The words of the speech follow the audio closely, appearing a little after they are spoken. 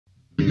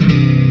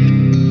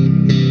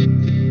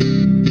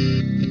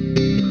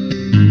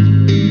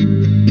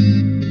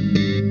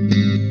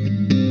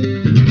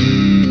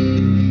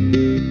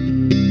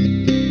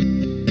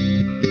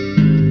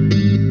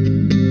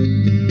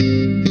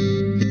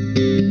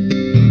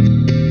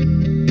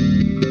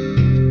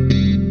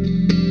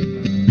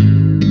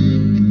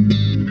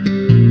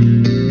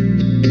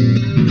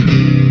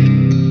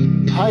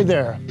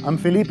there, I'm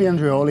Felipe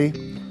Andreoli,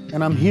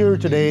 and I'm here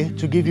today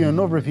to give you an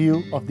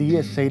overview of the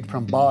ES-8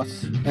 from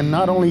Boss. And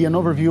not only an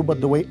overview,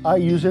 but the way I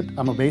use it.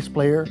 I'm a bass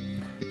player,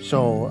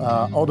 so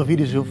all the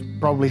videos you've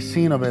probably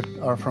seen of it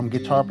are from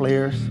guitar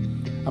players.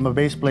 I'm a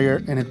bass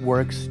player, and it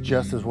works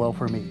just as well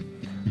for me.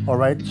 All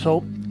right,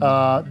 so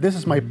this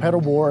is my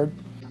pedal board.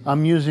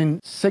 I'm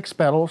using 6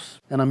 pedals,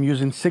 and I'm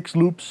using 6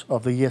 loops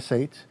of the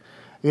ES-8.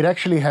 It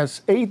actually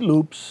has 8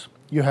 loops.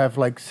 You have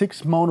like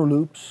 6 mono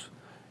loops.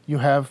 You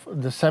have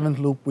the 7th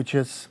loop, which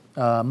is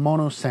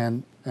mono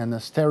send and a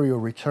stereo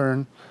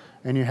return.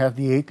 And you have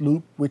the 8th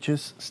loop, which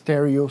is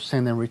stereo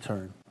send and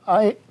return.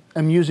 I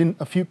am using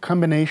a few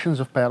combinations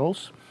of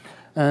pedals.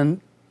 And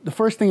the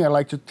first thing I'd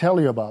like to tell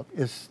you about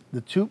is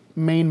the 2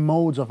 main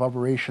modes of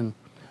operation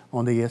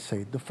on the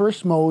ES-8. The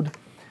first mode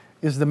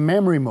is the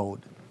memory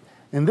mode.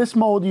 In this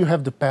mode, you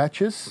have the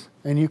patches,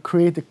 and you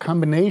create the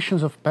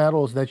combinations of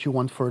pedals that you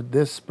want for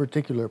this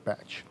particular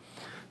patch.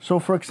 So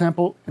for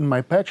example, in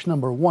my patch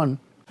number 1,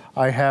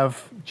 I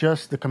have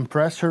just the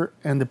compressor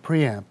and the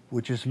preamp,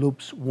 which is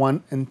loops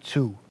 1 and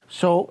 2.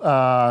 So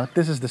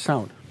this is the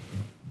sound.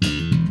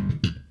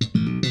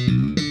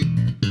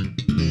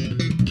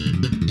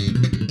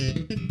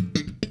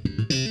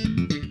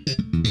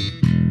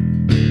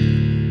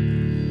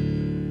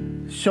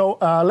 So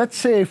let's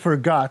say I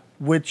forgot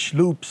which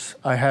loops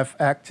I have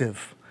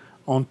active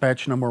on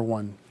patch number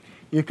 1.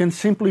 You can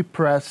simply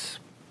press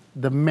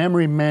the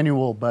memory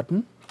manual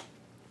button,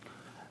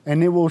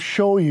 and it will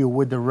show you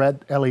with the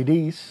red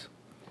LEDs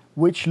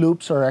which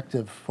loops are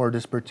active for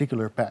this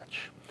particular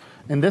patch.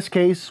 In this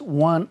case,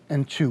 1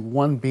 and 2,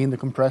 1 being the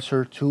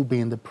compressor, 2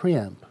 being the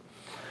preamp.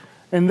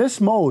 In this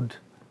mode,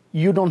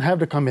 you don't have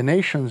the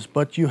combinations,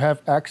 but you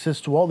have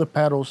access to all the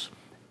pedals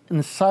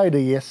inside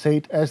the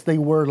ES-8 as they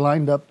were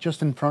lined up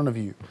just in front of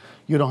you.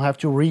 You don't have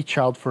to reach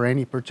out for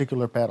any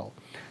particular pedal.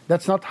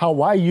 That's not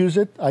how I use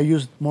it. I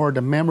use more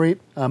the memory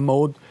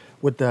mode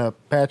with the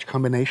patch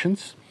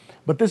combinations.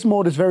 But this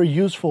mode is very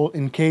useful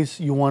in case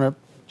you want to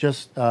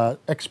just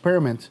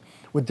experiment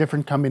with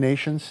different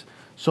combinations.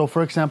 So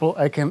for example,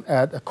 I can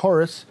add a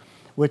chorus,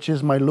 which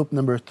is my loop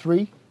number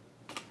 3.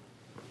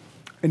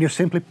 And you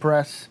simply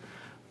press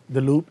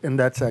the loop and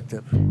that's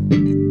active.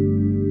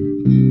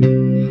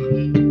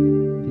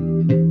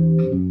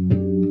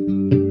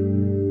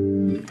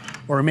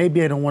 Or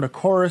maybe I don't want a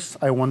chorus,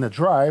 I want a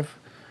drive,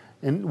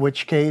 in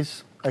which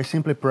case I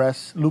simply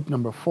press loop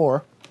number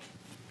 4.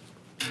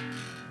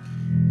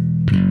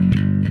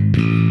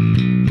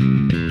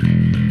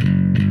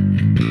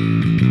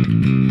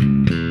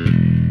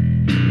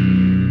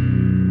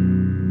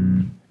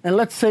 And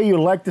let's say you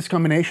like this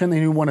combination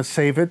and you want to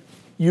save it.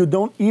 You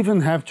don't even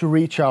have to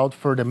reach out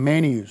for the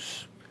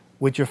menus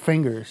with your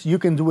fingers. You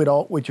can do it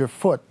all with your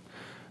foot.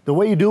 The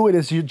way you do it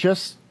is you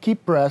just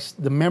keep press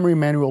the memory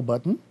manual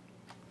button.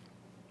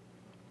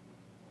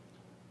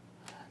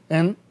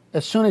 And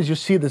as soon as you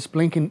see this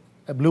blinking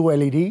blue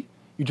LED,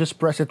 you just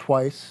press it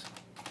twice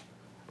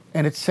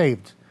and it's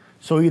saved.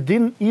 So you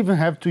didn't even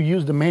have to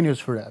use the menus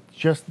for that,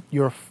 just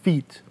your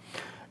feet.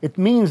 It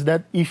means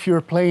that if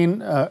you're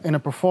playing in a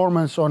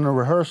performance or in a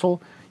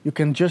rehearsal, you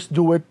can just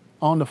do it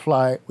on the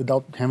fly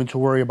without having to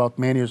worry about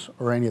menus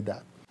or any of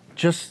that.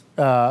 Just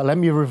let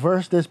me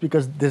reverse this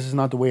because this is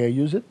not the way I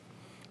use it.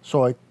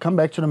 So I come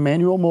back to the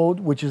manual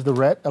mode, which is the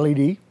red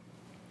LED,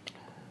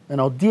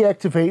 and I'll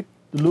deactivate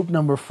the loop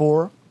number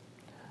 4,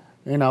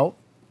 and I'll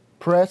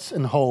press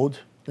and hold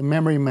the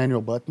memory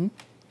manual button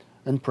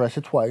and press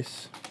it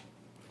twice,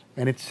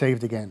 and it's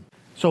saved again.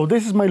 So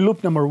this is my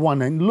loop number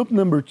 1, and loop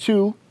number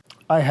 2,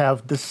 I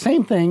have the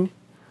same thing,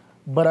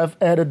 but I've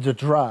added the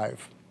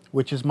drive,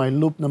 which is my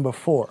loop number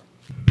 4.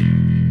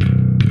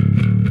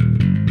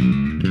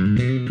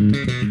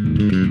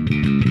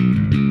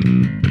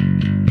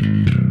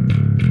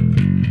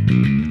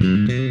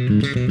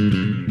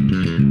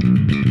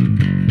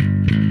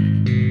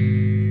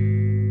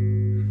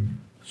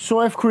 So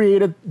I've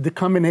created the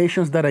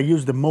combinations that I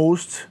use the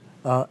most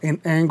in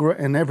Angra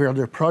and every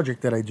other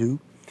project that I do,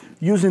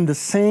 using the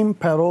same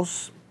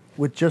pedals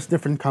with just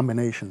different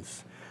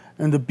combinations.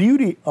 And the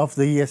beauty of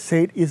the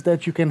ES-8 is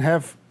that you can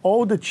have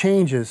all the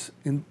changes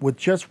with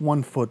just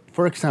one foot.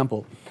 For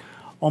example,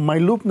 on my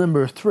loop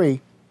number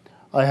 3,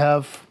 I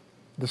have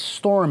the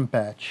Storm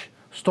patch.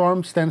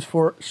 Storm stands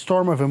for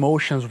Storm of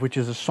Emotions, which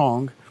is a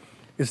song.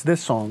 It's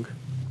this song.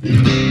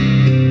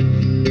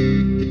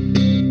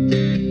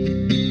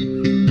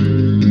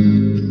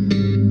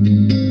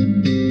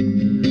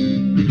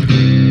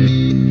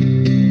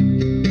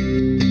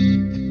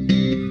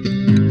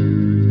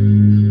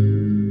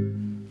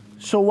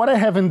 So what I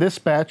have in this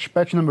patch,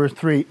 patch number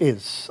 3,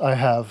 is I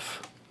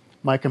have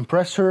my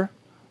compressor,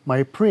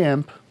 my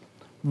preamp,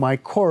 my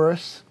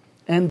chorus,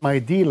 and my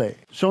delay.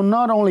 So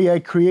not only I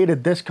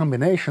created this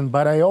combination,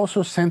 but I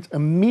also sent a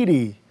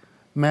Midi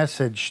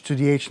message to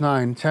the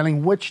H9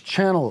 telling which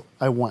channel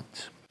I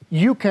want.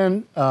 You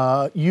can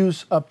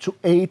use up to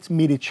 8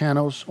 Midi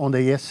channels on the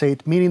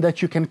ES-8, meaning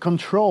that you can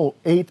control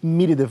 8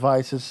 Midi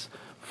devices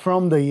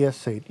from the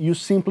ES-8. You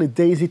simply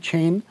daisy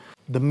chain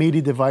the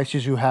Midi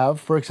devices you have.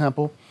 For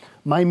example,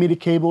 My MIDI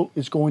cable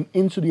is going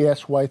into the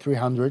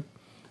SY300,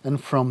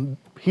 and from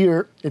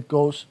here it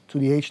goes to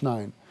the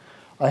H9.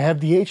 I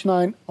have the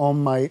H9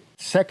 on my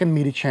second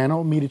MIDI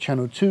channel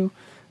 2,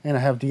 and I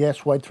have the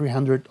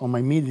SY300 on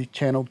my MIDI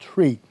channel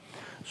 3.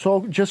 So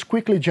I'll just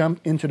quickly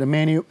jump into the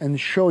menu and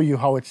show you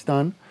how it's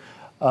done.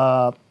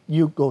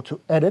 You go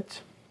to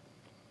Edit,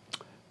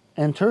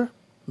 enter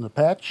the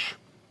patch,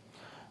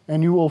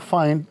 and you will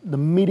find the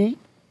MIDI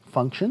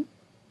function,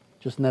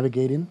 just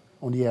navigating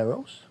on the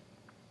arrows.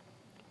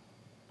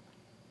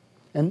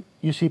 And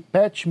you see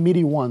patch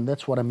MIDI 1,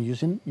 that's what I'm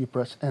using. You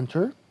press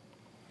enter.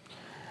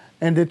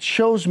 And it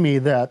shows me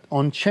that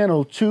on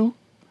channel 2,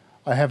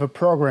 I have a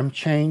program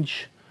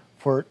change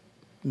for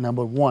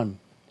number 1.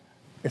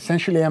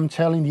 Essentially, I'm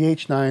telling the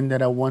H9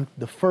 that I want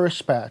the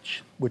first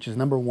patch, which is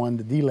number 1,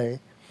 the delay,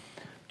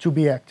 to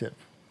be active,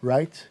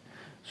 right?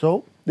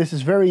 So this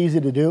is very easy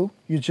to do.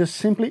 You just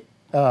simply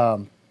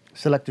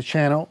select the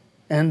channel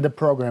and the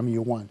program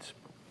you want.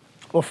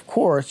 Of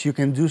course, you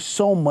can do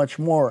so much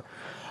more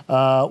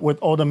with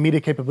all the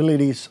MIDI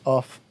capabilities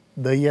of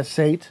the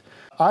ES-8.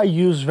 I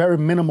use very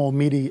minimal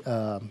MIDI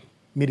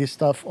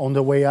stuff on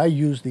the way I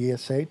use the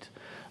ES-8,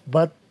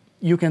 but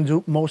you can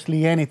do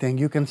mostly anything.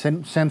 You can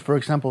send, for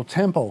example,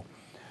 tempo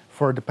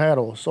for the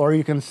pedals, or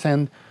you can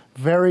send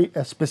very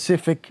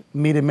specific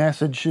MIDI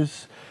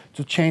messages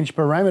to change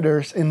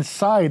parameters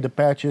inside the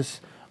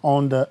patches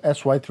on the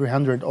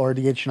SY300 or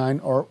the H9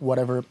 or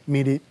whatever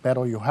MIDI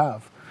pedal you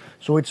have.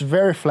 So it's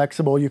very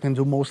flexible. You can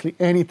do mostly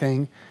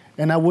anything,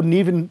 and I wouldn't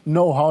even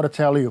know how to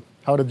tell you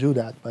how to do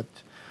that, but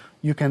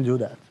you can do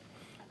that.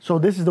 So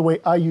this is the way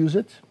I use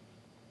it.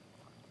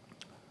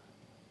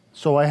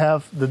 So I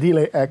have the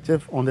delay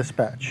active on this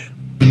patch.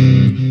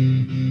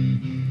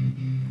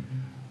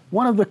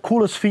 One of the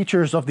coolest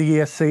features of the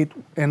ES-8,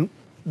 and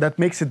that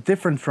makes it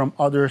different from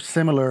other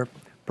similar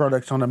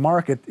products on the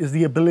market, is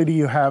the ability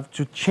you have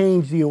to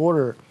change the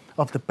order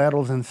of the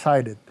pedals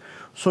inside it.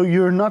 So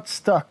you're not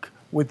stuck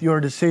with your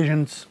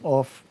decisions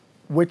of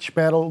which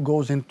pedal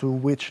goes into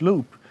which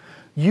loop.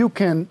 You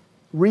can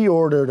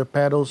reorder the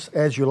pedals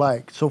as you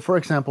like. So for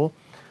example,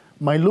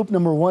 my loop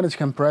number 1 is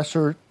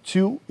compressor,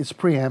 2 is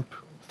preamp,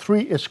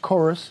 3 is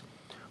chorus,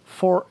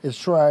 4 is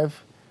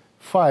drive,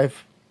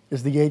 5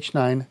 is the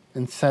H9,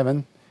 and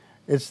 7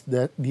 is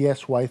the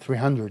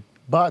SY300.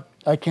 But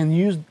I can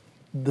use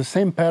the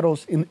same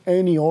pedals in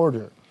any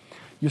order.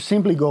 You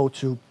simply go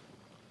to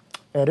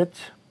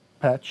Edit,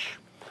 Patch,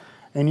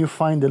 and you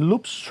find the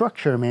loop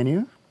structure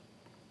menu.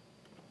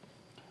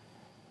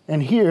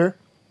 And here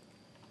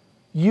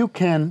you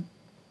can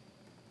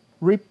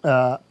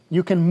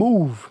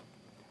move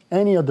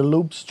any of the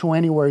loops to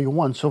anywhere you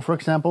want. So for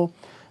example,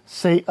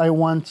 say I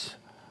want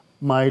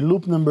my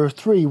loop number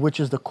 3, which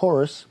is the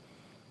chorus,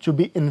 to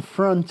be in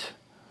front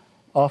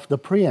of the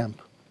preamp.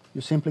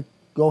 You simply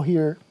go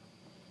here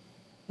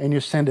and you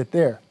send it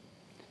there.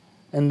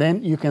 And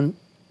then you can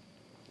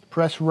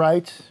press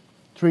right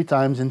 3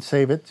 times and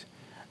save it,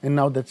 and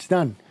now that's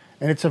done.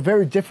 And it's a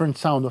very different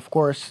sound, of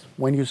course.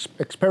 When you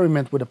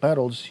experiment with the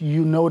pedals,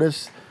 you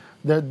notice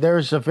that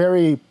there's a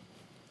very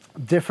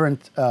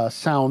different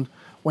sound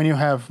when you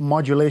have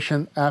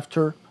modulation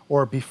after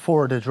or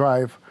before the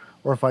drive,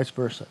 or vice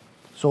versa.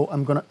 So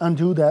I'm gonna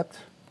undo that.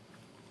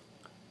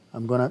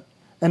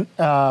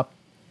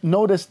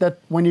 Notice that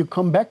when you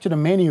come back to the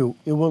menu,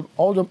 it will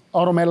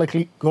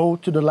automatically go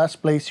to the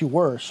last place you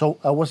were. So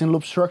I was in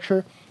loop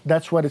structure,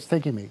 that's what it's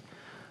taking me.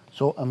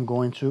 So I'm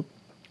going to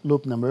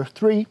loop number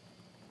 3,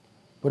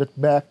 put it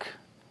back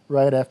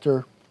right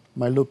after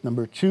my loop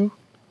number 2,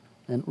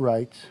 and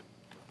right,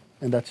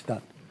 and that's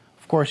done.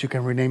 Of course, you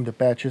can rename the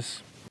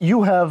patches.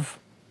 You have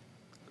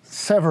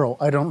several,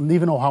 I don't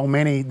even know how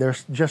many,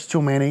 there's just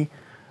too many,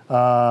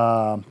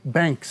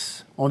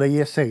 banks on the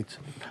ES-8.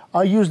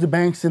 I use the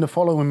banks in the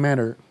following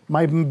manner.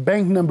 My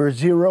bank number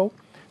 0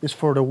 is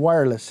for the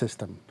wireless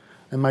system,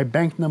 and my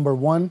bank number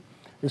 1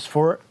 is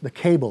for the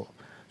cable.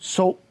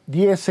 So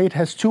the ES-8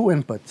 has 2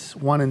 inputs,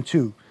 1 and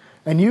 2,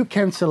 and you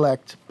can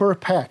select per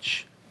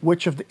patch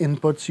which of the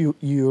inputs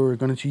you're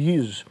going to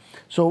use.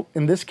 So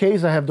in this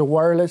case, I have the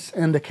wireless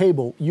and the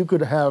cable. You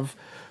could have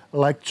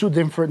like 2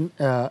 different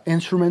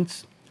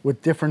instruments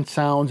with different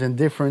sounds and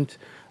different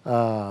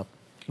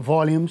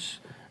volumes,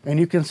 and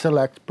you can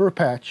select per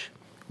patch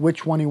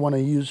which one you want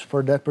to use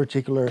for that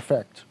particular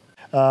effect.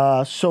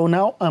 So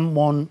now I'm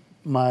on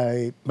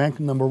my bank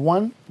number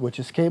 1, which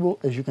is cable,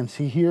 as you can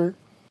see here.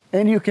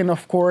 And you can,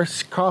 of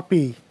course,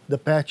 copy the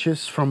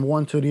patches from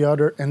one to the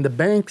other and the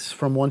banks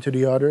from one to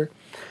the other.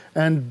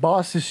 And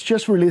Boss is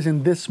just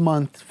releasing this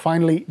month,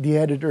 finally, the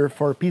editor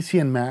for PC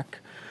and Mac,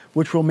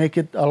 which will make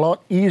it a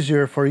lot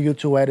easier for you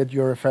to edit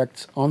your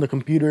effects on the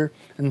computer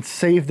and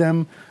save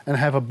them and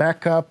have a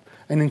backup.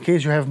 And in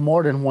case you have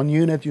more than one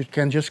unit, you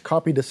can just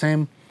copy the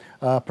same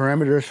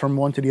parameters from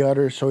one to the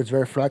other, so it's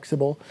very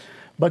flexible.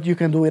 But you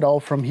can do it all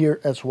from here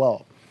as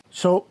well.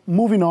 So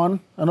moving on,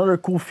 another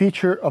cool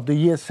feature of the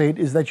ES-8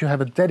 is that you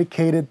have a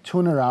dedicated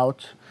tuner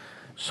out.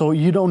 So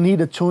you don't need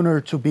a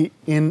tuner to be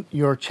in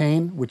your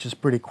chain, which is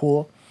pretty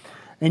cool.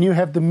 And you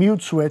have the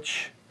mute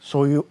switch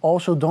So you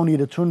also don't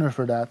need a tuner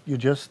for that. You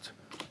just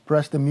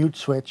press the mute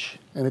switch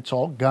and it's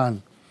all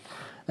gone.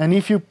 And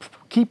if you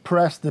keep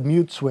press the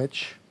mute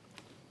switch,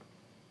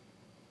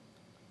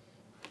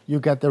 you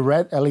get the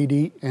red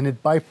LED and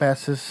it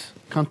bypasses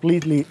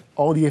completely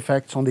all the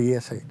effects on the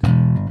ES-8.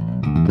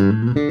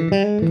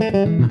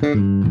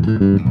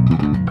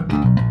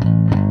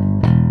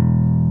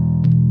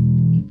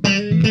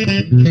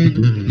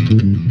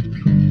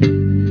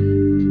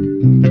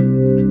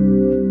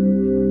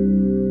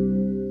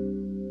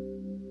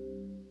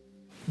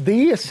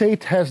 The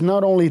ES-8 has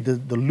not only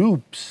the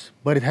loops,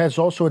 but it has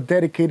also a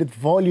dedicated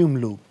volume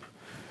loop.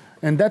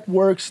 And that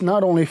works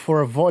not only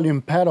for a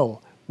volume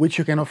pedal, which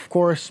you can of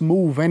course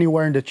move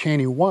anywhere in the chain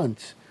you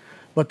want,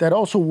 but that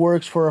also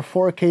works for a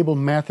 4-cable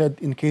method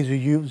in case you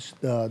use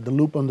the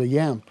loop on the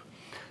amp.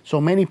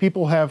 So many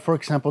people have, for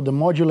example, the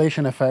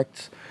modulation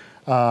effects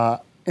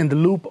in the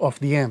loop of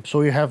the amp.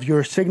 So you have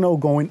your signal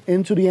going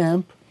into the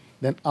amp,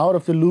 then out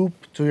of the loop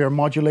to your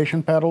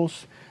modulation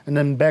pedals, and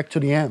then back to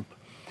the amp.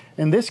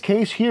 In this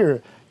case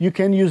here, you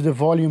can use the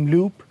volume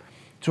loop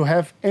to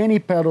have any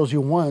pedals you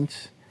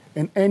want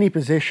in any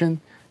position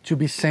to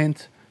be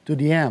sent to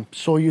the amp.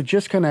 So you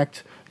just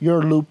connect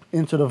your loop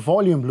into the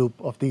volume loop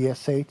of the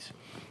ES-8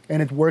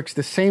 and it works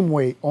the same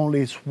way,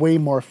 only it's way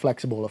more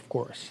flexible, of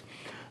course.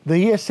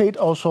 The ES-8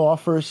 also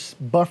offers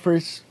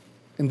buffers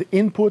in the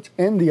input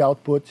and the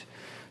output.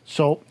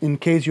 So in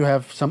case you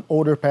have some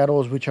older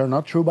pedals which are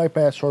not true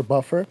bypass or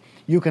buffer,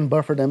 you can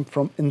buffer them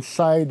from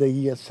inside the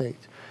ES-8.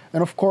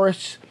 And of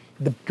course,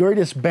 the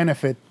greatest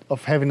benefit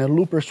of having a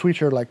looper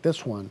switcher like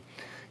this one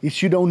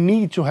is you don't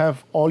need to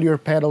have all your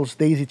pedals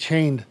daisy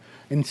chained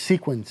in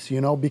sequence,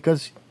 you know,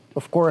 because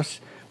of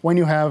course, when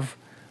you have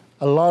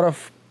a lot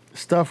of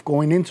stuff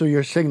going into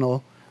your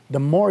signal, the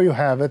more you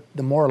have it,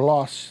 the more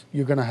loss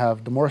you're gonna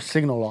have, the more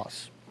signal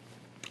loss.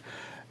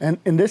 And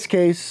in this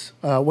case,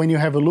 when you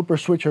have a looper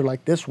switcher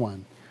like this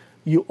one,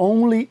 you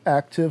only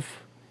activate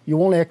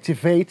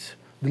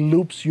the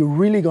loops you're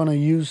really gonna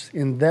use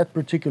in that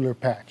particular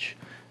patch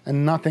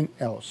and nothing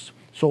else.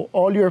 So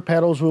all your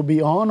pedals will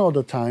be on all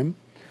the time,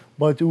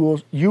 but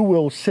you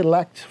will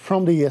select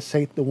from the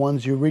ES-8 the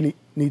ones you really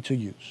need to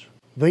use.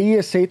 The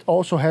ES-8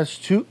 also has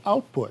 2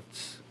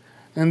 outputs,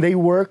 and they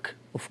work,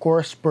 of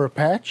course, per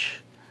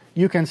patch.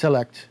 You can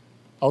select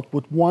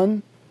output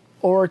 1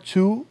 or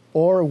 2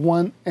 or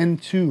 1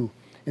 and 2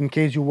 in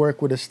case you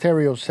work with a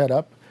stereo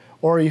setup,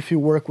 or if you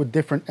work with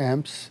different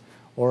amps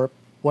or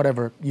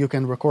whatever, you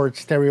can record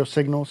stereo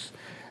signals.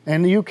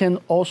 And you can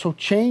also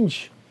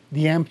change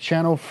the amp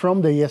channel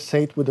from the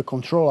ES-8 with the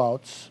control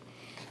outs.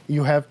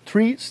 You have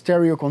 3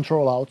 stereo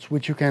control outs,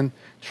 which you can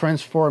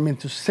transform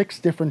into 6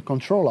 different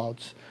control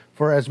outs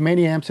for as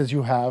many amps as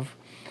you have.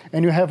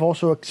 And you have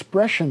also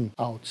expression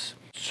outs.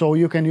 So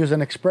you can use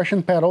an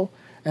expression pedal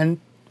and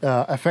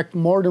affect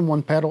more than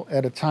one pedal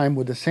at a time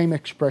with the same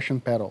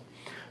expression pedal.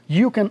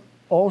 You can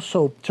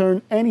also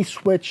turn any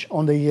switch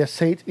on the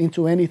ES-8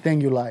 into anything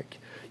you like.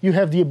 You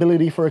have the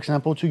ability, for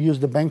example, to use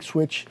the bank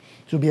switch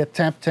to be a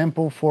tap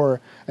tempo for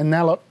an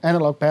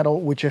analog pedal,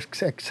 which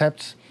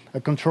accepts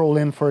a control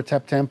in for a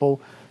tap tempo.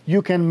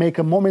 You can make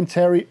a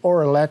momentary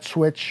or a latch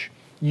switch.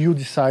 You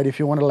decide if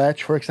you want a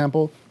latch, for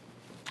example.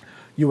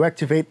 You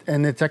activate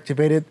and it's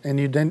activated and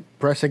you then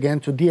press again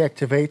to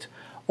deactivate,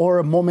 or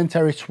a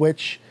momentary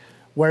switch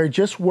where it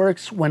just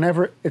works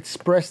whenever it's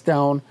pressed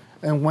down,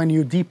 and when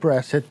you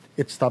depress it,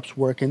 it stops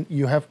working.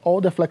 You have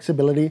all the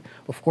flexibility.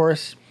 Of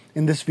course,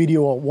 in this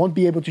video, I won't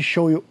be able to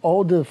show you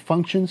all the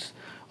functions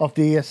of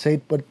the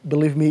ES-8, but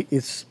believe me,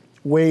 it's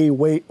way,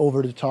 way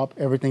over the top,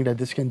 everything that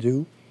this can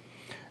do.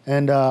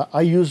 And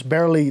I use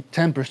barely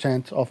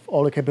 10% of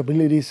all the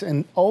capabilities,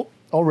 and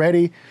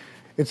already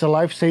it's a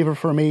lifesaver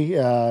for me.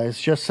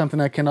 It's just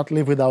something I cannot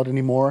live without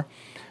anymore.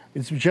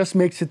 It just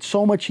makes it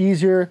so much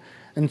easier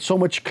and so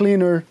much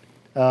cleaner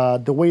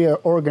the way I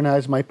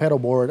organize my pedal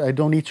board. I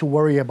don't need to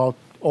worry about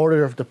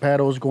order of the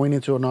pedals going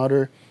into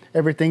another.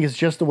 Everything is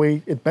just the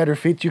way it better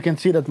fits. You can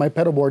see that my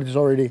pedal board is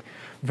already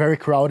very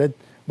crowded,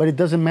 but it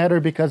doesn't matter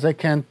because I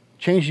can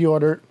change the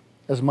order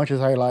as much as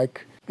I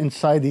like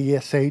inside the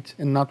ES-8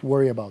 and not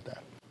worry about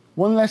that.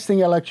 One last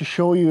thing I like to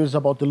show you is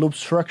about the loop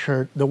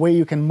structure, the way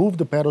you can move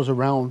the pedals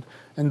around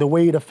and the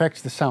way it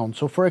affects the sound.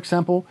 So for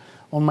example,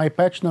 on my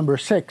patch number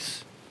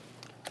 6,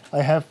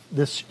 I have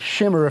this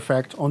shimmer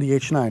effect on the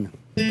H9.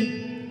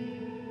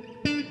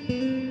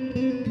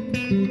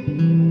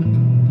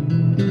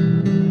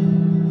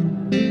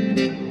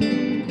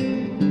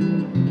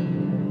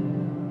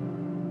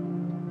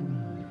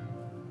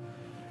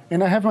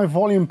 And I have my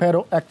volume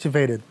pedal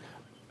activated.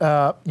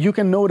 You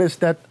can notice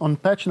that on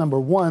patch number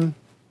 1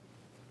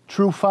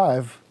 through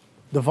 5,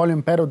 the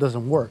volume pedal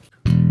doesn't work.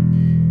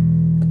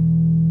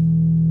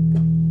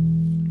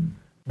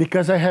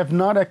 Because I have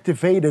not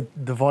activated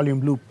the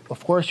volume loop.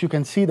 Of course, you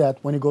can see that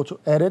when you go to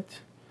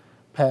Edit,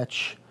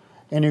 Patch,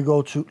 and you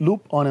go to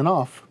Loop On and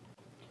Off,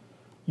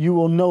 you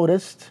will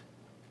notice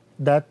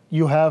that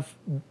you have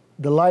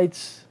the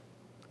lights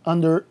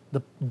under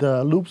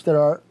the loops that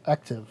are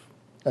active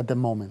at the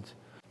moment.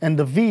 And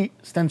the V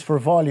stands for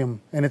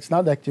volume, and it's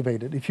not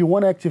activated. If you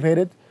want to activate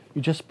it,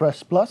 you just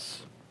press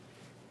plus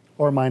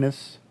or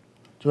minus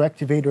to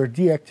activate or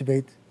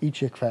deactivate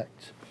each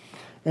effect.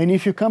 And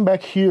if you come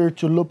back here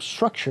to loop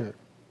structure,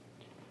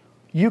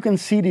 you can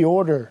see the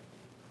order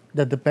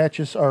that the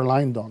patches are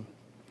lined on.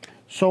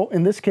 So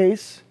in this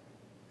case,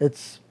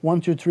 it's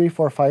 1, 2, 3,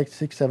 4, 5,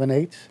 6, 7,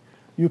 8.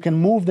 You can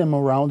move them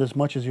around as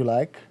much as you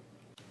like.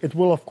 It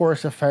will, of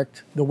course,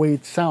 affect the way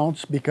it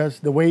sounds because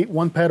the way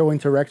one pedal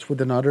interacts with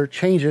another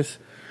changes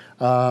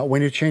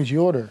when you change the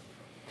order.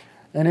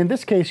 And in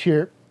this case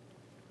here,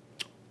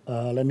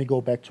 let me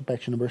go back to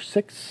patch number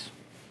 6.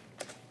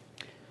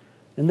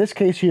 In this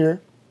case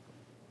here,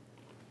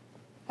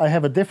 I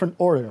have a different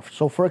order.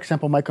 So for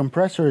example, my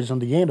compressor is on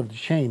the end of the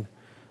chain.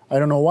 I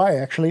don't know why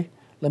actually.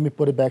 Let me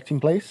put it back in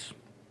place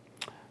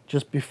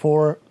just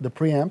before the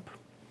preamp.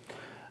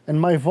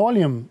 And my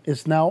volume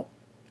is now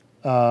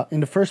in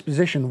the first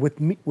position,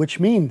 which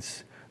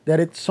means that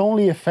it's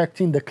only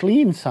affecting the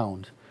clean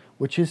sound,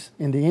 which is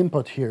in the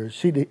input here.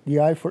 See the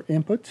I for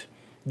input,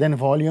 then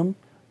volume,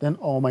 then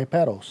all my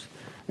pedals.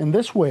 In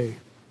this way,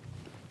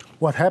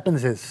 what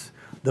happens is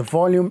the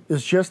volume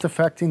is just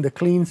affecting the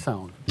clean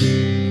sound.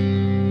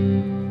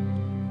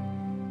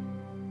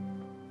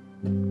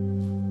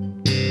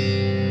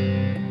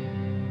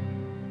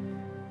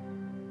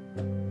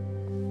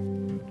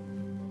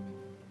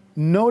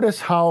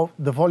 Notice how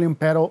the volume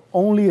pedal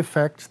only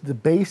affects the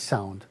bass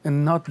sound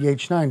and not the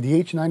H9.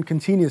 The H9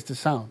 continues to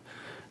sound.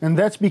 And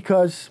that's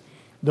because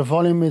the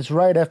volume is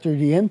right after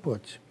the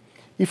input.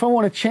 If I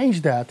want to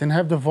change that and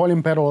have the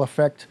volume pedal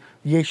affect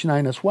the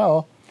H9 as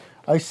well,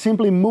 I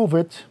simply move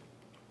it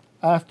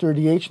after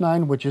the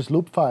H9, which is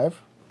loop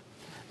 5.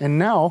 And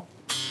now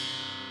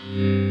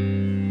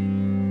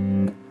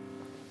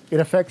it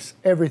affects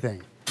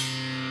everything.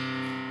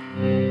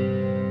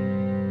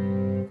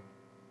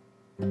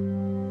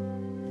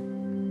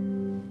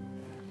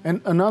 And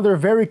another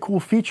very cool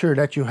feature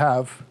that you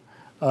have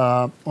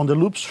on the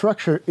loop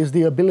structure is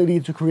the ability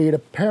to create a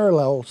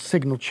parallel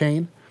signal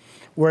chain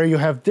where you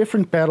have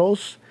different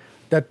pedals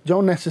that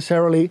don't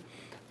necessarily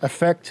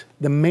affect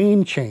the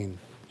main chain.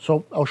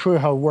 So I'll show you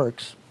how it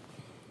works.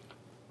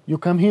 You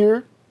come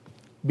here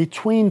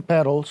between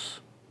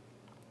pedals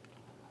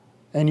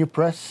and you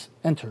press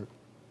enter.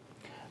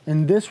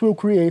 And this will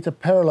create a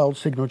parallel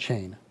signal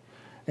chain.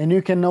 And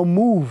you can now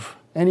move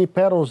any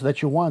pedals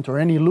that you want or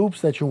any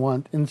loops that you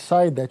want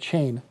inside that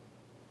chain.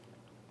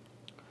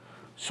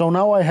 So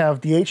now I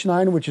have the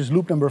H9, which is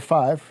loop number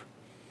 5,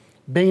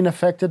 being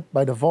affected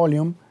by the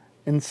volume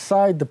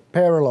inside the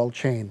parallel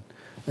chain.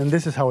 And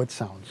this is how it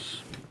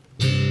sounds.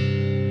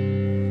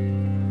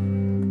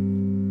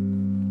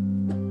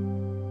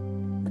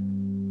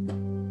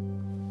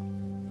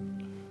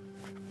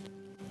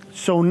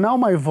 So now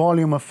my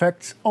volume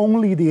affects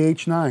only the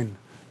H9.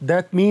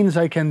 That means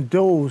I can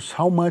dose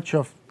how much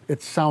of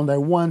its sound I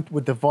want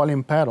with the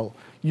volume pedal.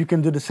 You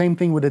can do the same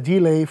thing with a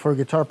delay for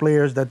guitar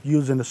players that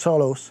use in the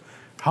solos.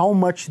 How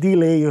much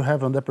delay you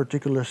have on that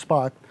particular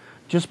spot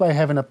just by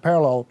having a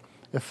parallel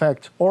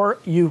effect. Or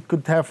you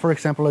could have, for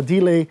example, a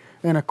delay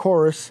and a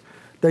chorus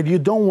that you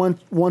don't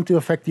want to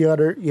affect the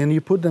other, and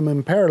you put them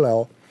in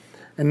parallel.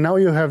 And now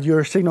you have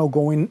your signal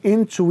going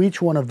into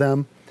each one of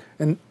them,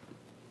 and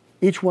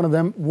each one of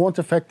them won't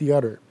affect the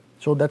other.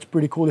 So that's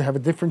pretty cool. You have a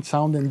different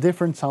sound and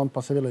different sound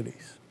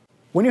possibilities.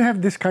 When you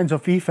have these kinds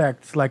of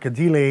effects, like a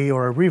delay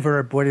or a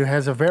reverb, where it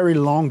has a very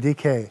long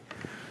decay,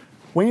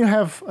 when you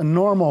have a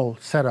normal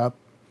setup,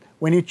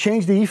 when you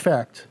change the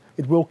effect,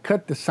 it will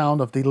cut the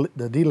sound of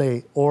the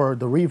delay or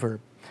the reverb.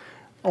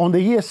 On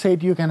the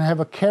ES-8, you can have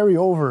a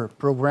carryover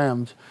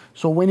programmed.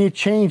 So when you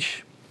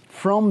change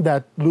from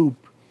that loop,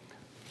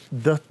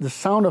 the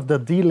sound of the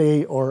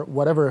delay or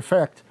whatever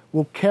effect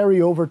will carry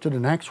over to the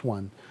next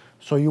one.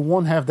 So you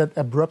won't have that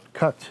abrupt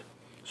cut.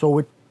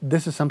 So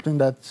this is something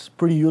that's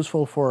pretty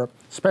useful for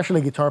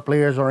especially guitar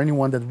players or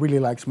anyone that really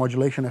likes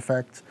modulation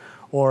effects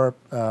or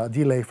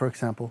delay, for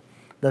example.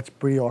 That's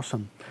pretty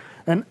awesome.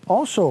 And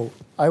also,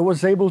 I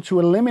was able to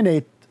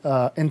eliminate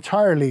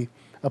entirely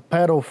a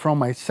pedal from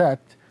my set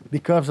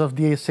because of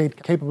the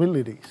ES-8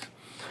 capabilities.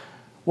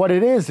 What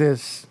it is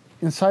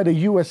inside the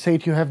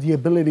ES-8 you have the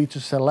ability to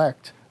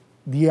select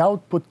the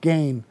output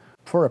gain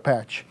for a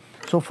patch.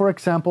 So for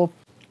example,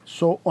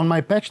 on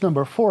my patch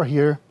number 4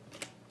 here,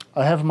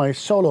 I have my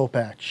solo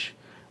patch,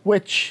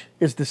 which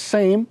is the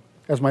same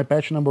as my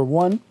patch number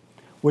 1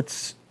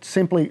 with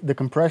simply the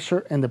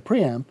compressor and the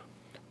preamp,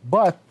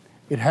 but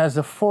it has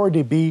a 4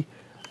 dB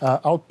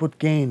output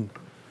gain.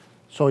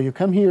 So you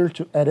come here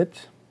to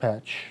edit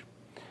patch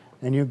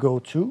and you go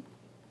to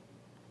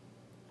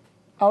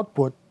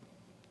output,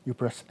 you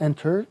press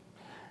enter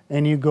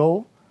and you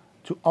go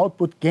to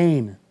output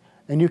gain,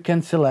 and you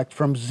can select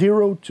from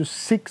 0 to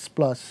 6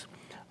 plus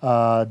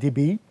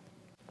dB.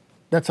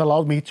 That's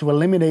allowed me to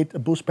eliminate a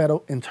boost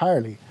pedal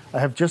entirely. I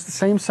have just the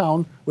same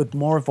sound with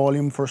more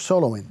volume for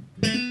soloing.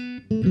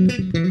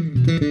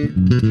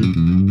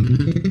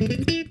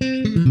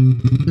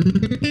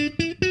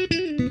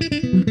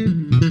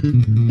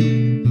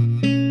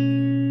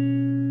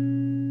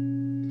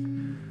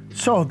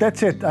 So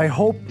that's it. I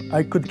hope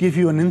I could give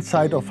you an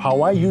insight of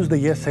how I use the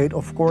ES-8.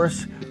 Of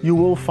course, you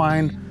will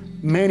find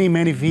many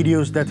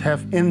videos that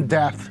have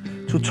in-depth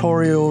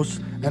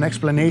tutorials and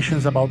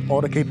explanations about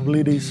all the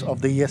capabilities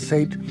of the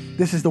ES-8.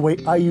 This is the way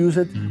I use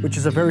it, which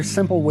is a very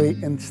simple way,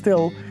 and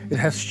still it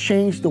has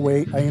changed the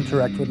way I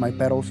interact with my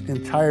pedals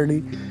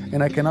entirely,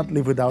 and I cannot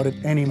live without it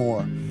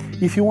anymore.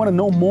 If you want to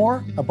know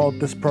more about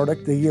this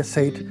product, the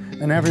ES-8,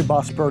 and every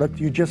Boss product,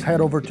 you just head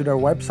over to their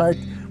website,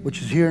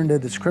 which is here in the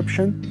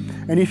description.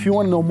 And if you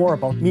want to know more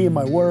about me and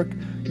my work,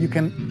 you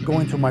can go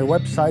into my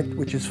website,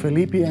 which is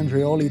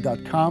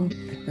felipeandreoli.com,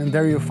 and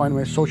there you'll find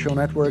my social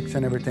networks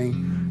and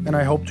everything. And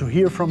I hope to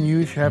hear from you.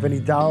 If you have any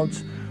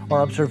doubts or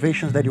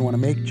observations that you want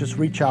to make, just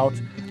reach out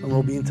and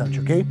we'll be in touch,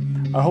 okay?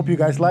 I hope you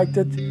guys liked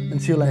it, and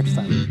see you next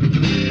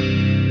time.